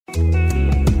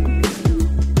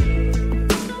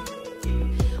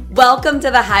Welcome to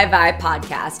the High Vibe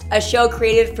Podcast, a show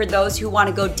created for those who want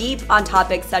to go deep on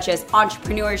topics such as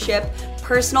entrepreneurship,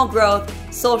 personal growth,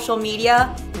 social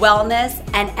media, wellness,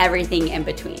 and everything in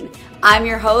between. I'm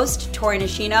your host, Tori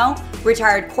Nishino,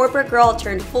 retired corporate girl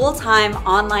turned full-time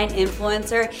online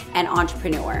influencer and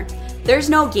entrepreneur. There's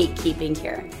no gatekeeping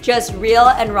here, just real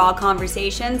and raw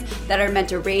conversations that are meant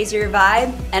to raise your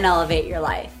vibe and elevate your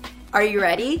life. Are you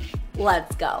ready?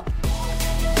 Let's go.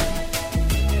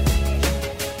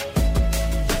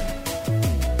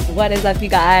 What is up, you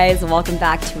guys? Welcome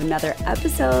back to another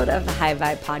episode of the High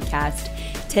Vibe Podcast.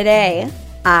 Today,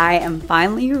 I am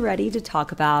finally ready to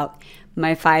talk about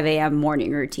my 5 a.m.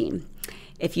 morning routine.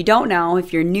 If you don't know,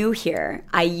 if you're new here,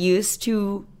 I used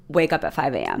to wake up at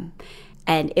 5 a.m.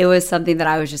 And it was something that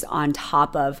I was just on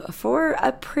top of for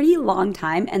a pretty long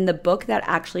time. And the book that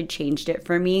actually changed it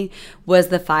for me was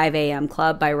The 5 a.m.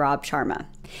 Club by Rob Sharma.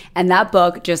 And that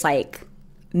book just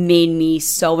made me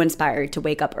so inspired to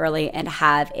wake up early and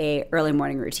have a early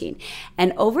morning routine.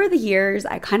 And over the years,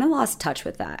 I kind of lost touch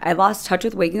with that. I lost touch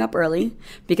with waking up early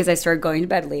because I started going to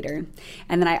bed later.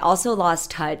 And then I also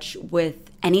lost touch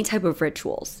with any type of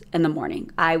rituals in the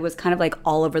morning. I was kind of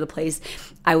all over the place.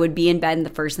 I would be in bed and the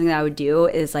first thing that I would do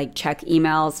is check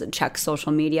emails, check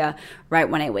social media right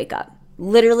when I wake up.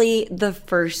 Literally the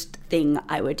first thing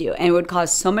I would do. And it would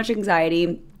cause so much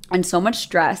anxiety and so much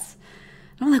stress.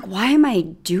 I'm why am I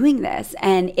doing this?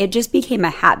 And it just became a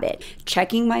habit.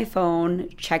 Checking my phone,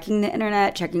 checking the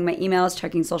internet, checking my emails,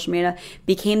 checking social media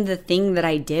became the thing that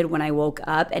I did when I woke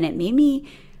up, and it made me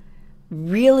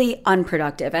really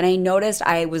unproductive. And I noticed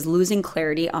I was losing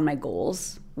clarity on my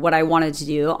goals, what I wanted to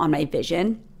do, on my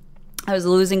vision. I was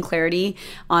losing clarity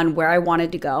on where I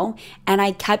wanted to go, and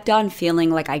I kept on feeling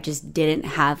like I just didn't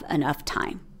have enough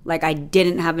time. I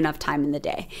didn't have enough time in the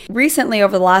day. Recently,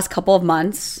 over the last couple of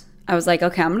months, I was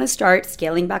okay, I'm going to start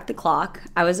scaling back the clock.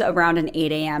 I was around an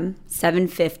 8 a.m.,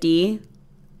 7:50,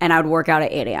 and I would work out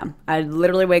at 8 a.m. I'd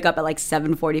literally wake up at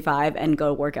 7:45 and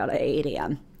go work out at 8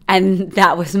 a.m. And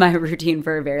that was my routine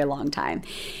for a very long time.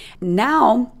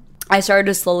 Now, I started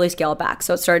to slowly scale it back.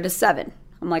 So it started to 7.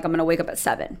 I'm I'm going to wake up at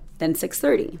 7, then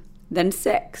 6:30, then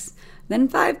 6, then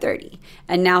 5:30,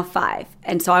 and now 5.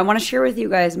 And so I want to share with you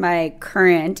guys my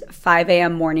current 5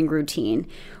 a.m. morning routine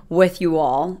with you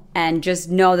all, and just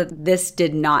know that this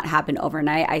did not happen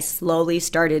overnight. I slowly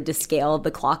started to scale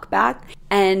the clock back.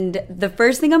 And the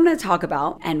first thing I'm going to talk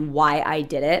about and why I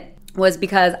did it was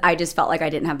because I just felt like I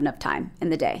didn't have enough time in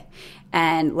the day.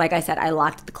 And like I said, I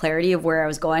lacked the clarity of where I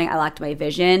was going. I lacked my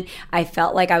vision. I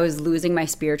felt like I was losing my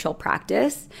spiritual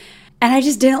practice. And I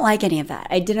just didn't like any of that.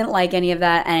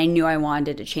 And I knew I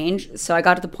wanted to change. So I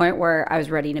got to the point where I was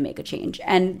ready to make a change.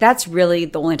 And that's really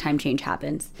the only time change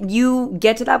happens. You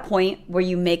get to that point where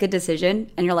you make a decision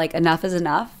and you're enough is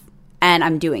enough, and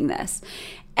I'm doing this.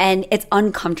 And it's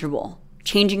uncomfortable.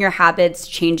 Changing your habits,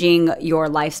 changing your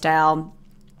lifestyle,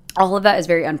 all of that is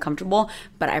very uncomfortable,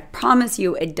 but I promise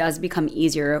you it does become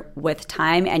easier with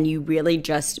time, and you really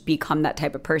just become that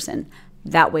type of person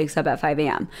that wakes up at 5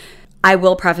 a.m. I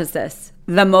will preface this.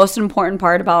 The most important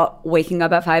part about waking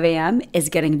up at 5 a.m. is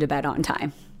getting to bed on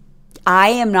time. I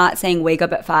am not saying wake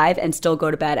up at 5 and still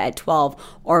go to bed at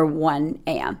 12 or 1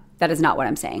 a.m. That is not what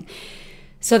I'm saying.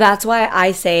 So that's why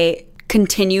I say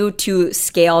continue to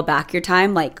scale back your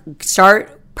time.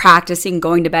 Start practicing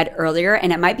going to bed earlier.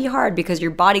 And it might be hard because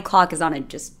your body clock is on a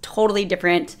just totally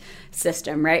different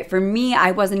system, right? For me,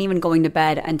 I wasn't even going to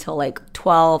bed until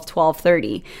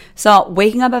 12:30. So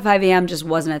waking up at 5 a.m. just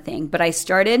wasn't a thing. But I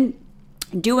started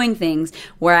doing things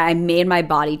where I made my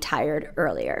body tired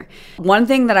earlier. One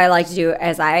thing that I like to do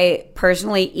is I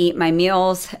personally eat my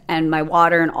meals and my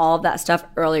water and all of that stuff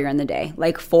earlier in the day.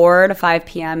 4 to 5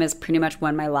 p.m. is pretty much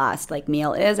when my last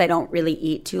meal is. I don't really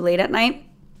eat too late at night.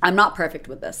 I'm not perfect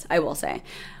with this, I will say.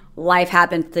 Life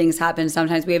happens, things happen.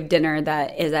 Sometimes we have dinner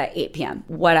that is at 8 p.m.,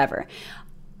 whatever.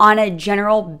 On a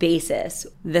general basis,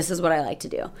 this is what I like to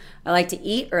do. I like to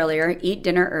eat earlier, eat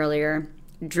dinner earlier,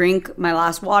 drink my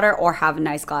last water, or have a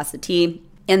nice glass of tea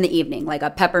in the evening, like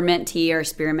a peppermint tea or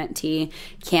spearmint tea,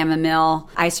 chamomile.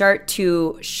 I start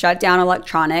to shut down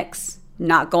electronics,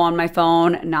 not go on my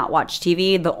phone, not watch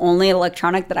TV. The only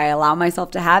electronic that I allow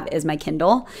myself to have is my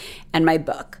Kindle and my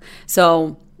book.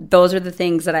 So those are the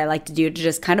things that I like to do to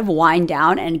just kind of wind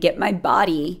down and I'm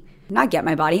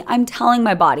telling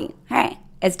my body, hey,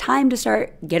 it's time to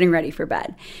start getting ready for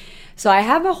bed. So I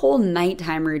have a whole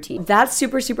nighttime routine. That's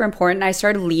super, super important. I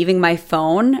started leaving my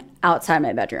phone outside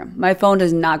my bedroom. My phone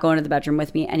does not go into the bedroom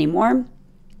with me anymore.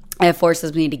 It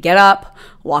forces me to get up,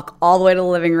 walk all the way to the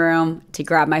living room to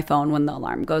grab my phone when the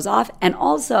alarm goes off. And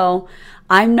also,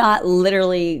 I'm not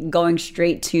literally going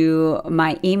straight to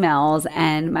my emails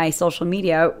and my social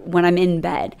media when I'm in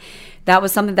bed. That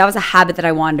was a habit that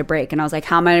I wanted to break. And I was like,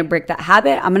 how am I going to break that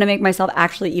habit? I'm going to make myself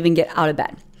actually even get out of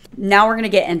bed. Now we're going to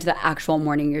get into the actual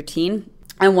morning routine.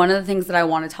 And one of the things that I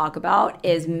want to talk about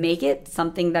is make it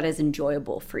something that is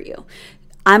enjoyable for you.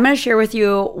 I'm going to share with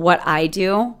you what I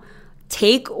do.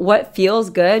 Take what feels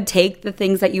good, take the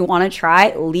things that you want to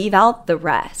try, leave out the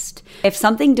rest. If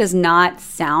something does not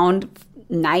sound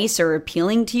nice or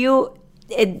appealing to you,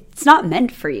 it's not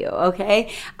meant for you,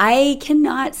 okay? I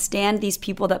cannot stand these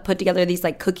people that put together these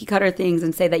like cookie cutter things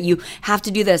and say that you have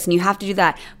to do this and you have to do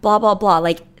that, blah, blah, blah.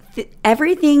 Like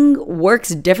everything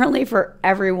works differently for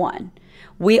everyone.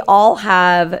 We all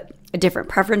have different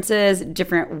preferences,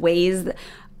 different ways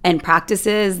and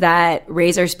practices that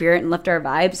raise our spirit and lift our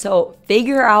vibe. So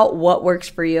figure out what works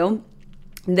for you.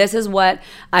 This is what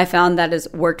I found that has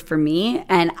worked for me,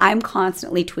 and I'm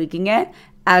constantly tweaking it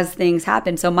as things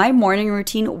happen. So my morning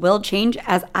routine will change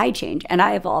as I change and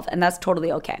I evolve, and that's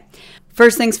totally okay.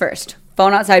 First things first,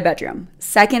 phone outside bedroom.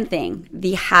 Second thing,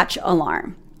 the Hatch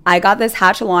alarm. I got this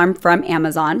Hatch alarm from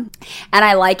Amazon, and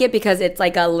I like it because it's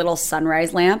like a little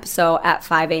sunrise lamp. So at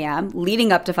 5 a.m.,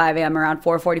 leading up to 5 a.m., around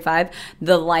 4:45,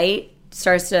 the light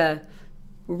starts to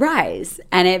rise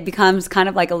and it becomes kind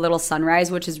of like a little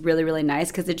sunrise, which is really, really nice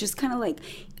because it just kind of like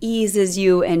eases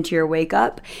you into your wake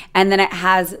up. And then it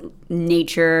has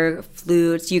nature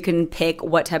flutes. You can pick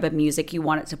what type of music you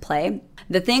want it to play.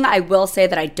 The thing I will say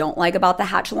that I don't like about the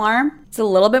Hatch alarm, it's a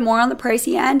little bit more on the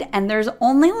pricey end, and there's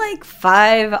only like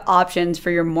 5 options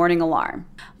for your morning alarm.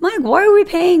 I'm like, why are we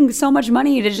paying so much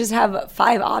money to just have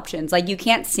 5 options? Like, you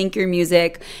can't sync your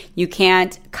music, you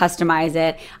can't customize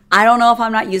it. I don't know if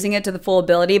I'm not using it to the full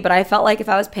ability, but I felt like if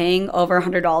I was paying over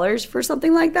 $100 for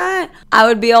something like that, I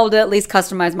would be able to at least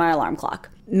customize my alarm clock.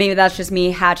 Maybe that's just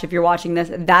me, Hatch, if you're watching this.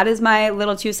 That is my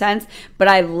little 2 cents, but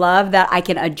I love that I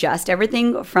can adjust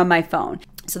everything from my phone.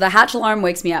 So the Hatch alarm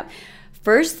wakes me up.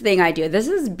 First thing I do, this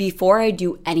is before I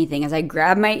do anything, is I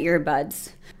grab my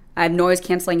earbuds. I have noise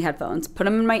canceling headphones, put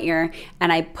them in my ear,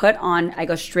 and I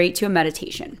go straight to a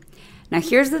meditation. Now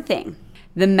here's the thing.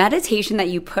 The meditation that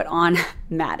you put on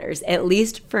matters, at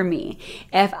least for me.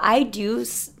 If I do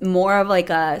more of like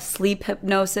a sleep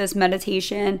hypnosis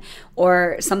meditation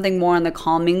or something more on the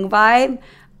calming vibe,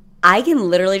 I can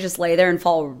literally just lay there and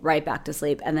fall right back to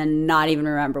sleep and then not even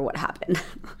remember what happened.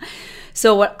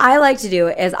 So what I like to do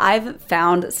is I've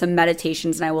found some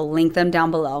meditations, and I will link them down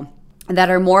below, that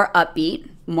are more upbeat,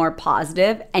 more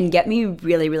positive, and get me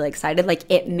really, really excited. Like,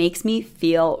 it makes me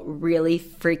feel really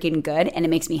freaking good, and it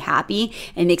makes me happy,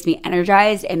 it makes me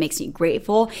energized, it makes me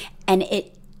grateful, and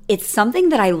it's something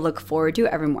that I look forward to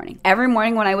every morning. Every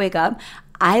morning when I wake up,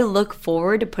 I look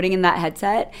forward to putting in that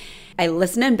headset. I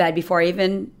listen in bed before I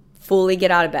even fully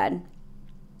get out of bed.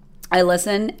 I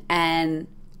listen, and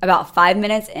about 5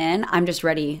 minutes in, I'm just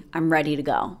ready. I'm ready to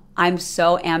go. I'm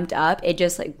so amped up. It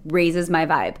just like raises my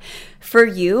vibe. For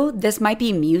you, this might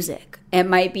be music. It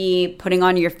might be putting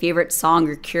on your favorite song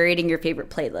or curating your favorite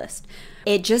playlist.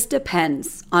 It just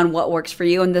depends on what works for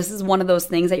you. And this is one of those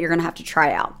things that you're going to have to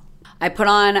try out. I put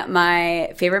on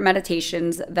my favorite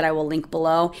meditations that I will link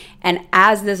below. And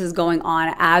as this is going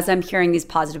on, as I'm hearing these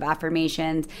positive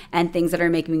affirmations and things that are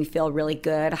making me feel really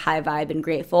good, high vibe and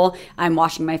grateful, I'm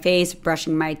washing my face,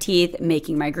 brushing my teeth,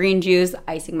 making my green juice,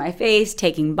 icing my face,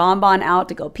 taking Bonbon out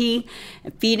to go pee,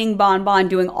 feeding Bonbon,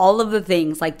 doing all of the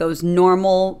things like those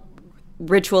normal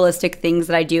ritualistic things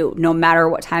that I do no matter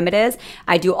what time it is.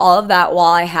 I do all of that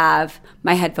while I have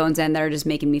my headphones in that are just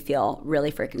making me feel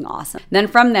really freaking awesome. Then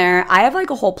from there, I have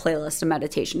like a whole playlist of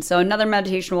meditation. So another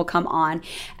meditation will come on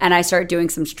and I start doing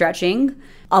some stretching.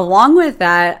 Along with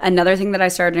that, another thing that I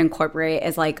started to incorporate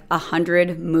is like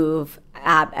 100 move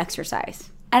ab exercise.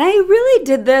 And I really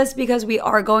did this because we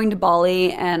are going to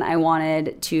Bali and I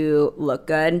wanted to look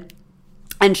good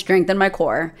and strengthen my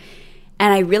core.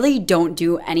 And I really don't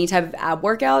do any type of ab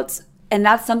workouts. And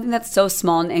that's something that's so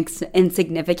small and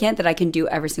insignificant that I can do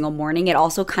every single morning. It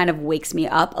also kind of wakes me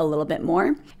up a little bit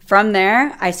more. From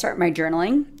there, I start my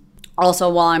journaling, also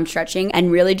while I'm stretching,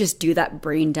 and really just do that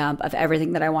brain dump of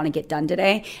everything that I want to get done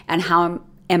today and how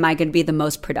am I going to be the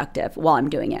most productive while I'm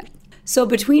doing it. So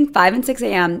between 5 and 6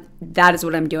 a.m., that is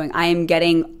what I'm doing. I am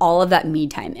getting all of that me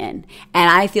time in.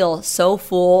 And I feel so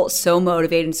full, so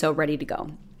motivated, and so ready to go.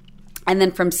 And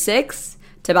then from 6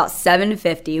 to about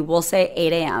 7:50, we'll say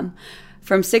 8 a.m.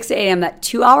 From 6 to 8 a.m., that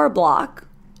 2-hour block,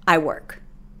 I work.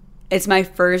 It's my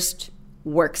first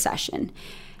work session.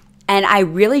 And I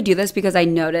really do this because I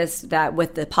noticed that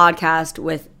with the podcast,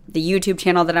 with the YouTube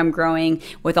channel that I'm growing,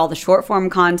 with all the short form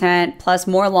content, plus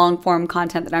more long form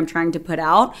content that I'm trying to put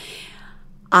out,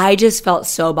 I just felt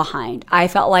so behind. I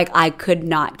felt like I could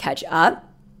not catch up.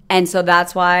 And so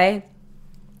that's why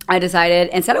I decided,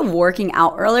 instead of working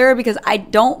out earlier, because I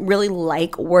don't really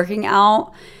like working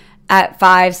out at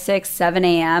 5, 6, 7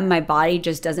 a.m., my body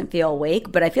just doesn't feel awake,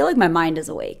 but I feel like my mind is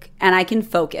awake and I can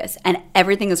focus and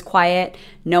everything is quiet.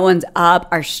 No one's up.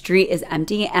 Our street is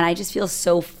empty and I just feel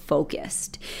so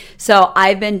focused. So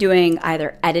I've been doing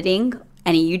either editing,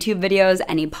 any YouTube videos,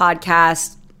 any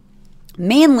podcasts.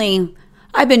 Mainly,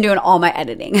 I've been doing all my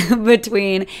editing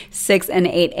between 6 and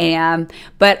 8 a.m.,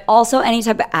 but also any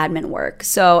type of admin work.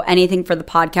 So anything for the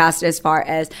podcast as far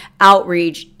as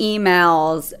outreach,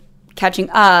 emails, catching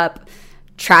up,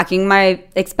 tracking my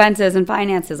expenses and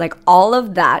finances, like all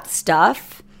of that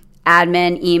stuff,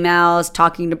 admin, emails,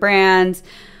 talking to brands,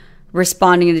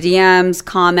 responding to DMs,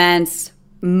 comments,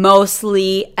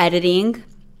 mostly editing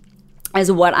is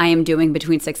what I am doing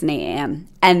between 6 and 8 a.m.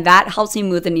 And that helps me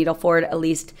move the needle forward at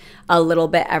least a little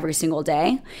bit every single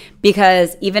day.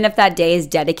 Because even if that day is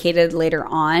dedicated later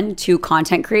on to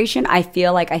content creation, I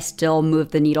feel like I still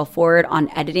move the needle forward on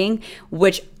editing,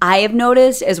 which I have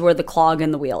noticed is where the clog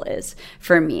in the wheel is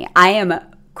for me. I am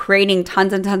creating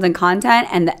tons and tons of content,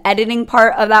 and the editing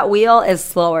part of that wheel is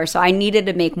slower. So I needed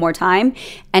to make more time.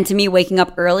 And to me, waking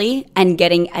up early and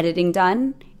getting editing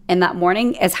done in that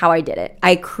morning is how I did it.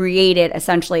 I created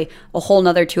essentially a whole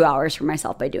nother 2 hours for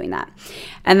myself by doing that.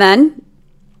 And then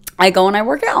I go and I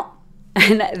work out.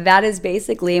 And that is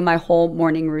basically my whole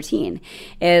morning routine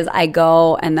is I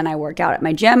go and then I work out at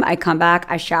my gym. I come back,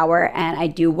 I shower, and I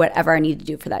do whatever I need to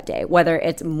do for that day, whether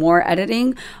it's more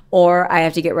editing or I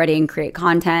have to get ready and create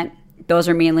content. Those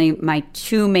are mainly my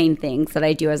two main things that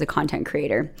I do as a content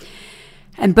creator.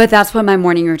 But that's what my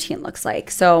morning routine looks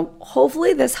like. So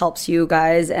hopefully this helps you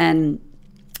guys and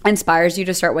inspires you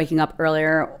to start waking up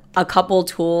earlier. A couple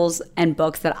tools and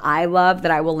books that I love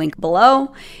that I will link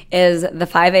below is The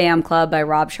 5 a.m. Club by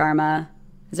Rob Sharma.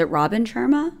 Is it Robin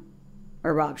Sharma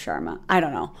or Rob Sharma? I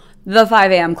don't know. The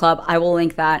 5 a.m. Club. I will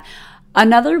link that.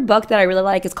 Another book that I really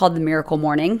like is called The Miracle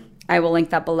Morning. I will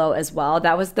link that below as well.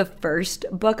 That was the first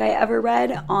book I ever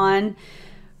read on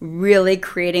really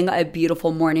creating a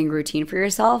beautiful morning routine for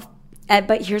yourself.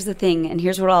 But here's the thing, and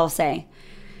here's what I'll say.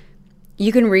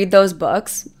 You can read those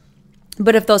books,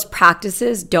 but if those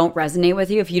practices don't resonate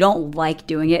with you, if you don't like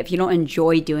doing it, if you don't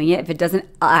enjoy doing it, if it doesn't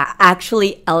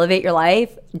actually elevate your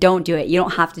life, don't do it. You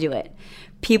don't have to do it.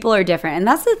 People are different. And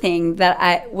that's the thing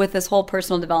that with this whole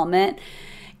personal development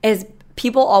is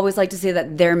people always like to say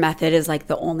that their method is like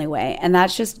the only way. And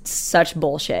that's just such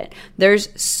bullshit. There's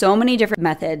so many different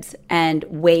methods and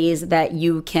ways that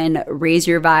you can raise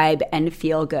your vibe and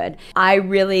feel good. I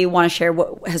really want to share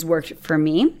what has worked for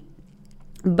me.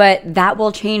 But that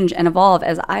will change and evolve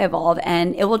as I evolve,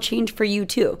 and it will change for you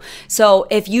too. So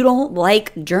if you don't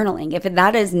like journaling, if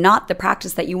that is not the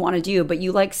practice that you want to do, but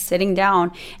you like sitting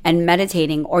down and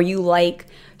meditating, or you like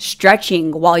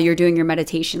stretching while you're doing your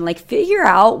meditation, like figure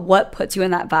out what puts you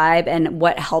in that vibe and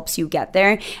what helps you get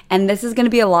there. And this is going to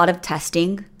be a lot of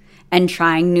testing and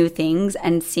trying new things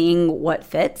and seeing what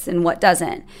fits and what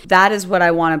doesn't. That is what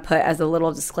I want to put as a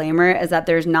little disclaimer, is that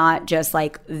there's not just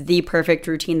like the perfect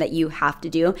routine that you have to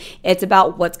do. It's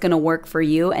about what's going to work for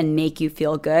you and make you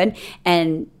feel good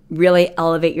and really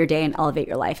elevate your day and elevate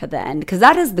your life at the end. Because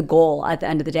that is the goal at the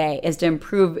end of the day, is to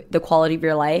improve the quality of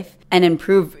your life and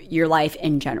improve your life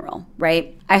in general,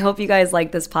 right? I hope you guys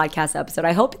like this podcast episode.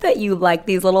 I hope that you like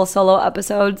these little solo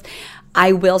episodes.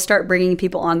 I will start bringing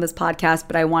people on this podcast,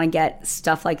 but I want to get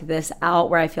stuff like this out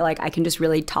where I feel like I can just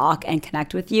really talk and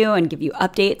connect with you and give you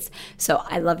updates. So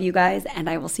I love you guys, and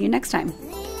I will see you next time.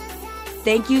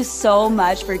 Thank you so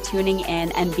much for tuning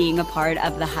in and being a part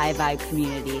of the High Vibe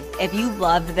community. If you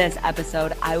loved this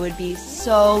episode, I would be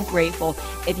so grateful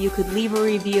if you could leave a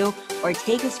review or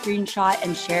take a screenshot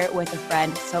and share it with a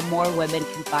friend so more women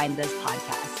can find this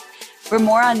podcast. For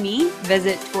more on me,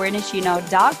 visit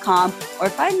torinishino.com or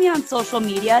find me on social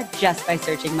media just by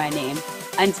searching my name.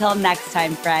 Until next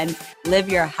time, friends, live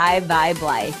your high vibe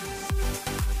life.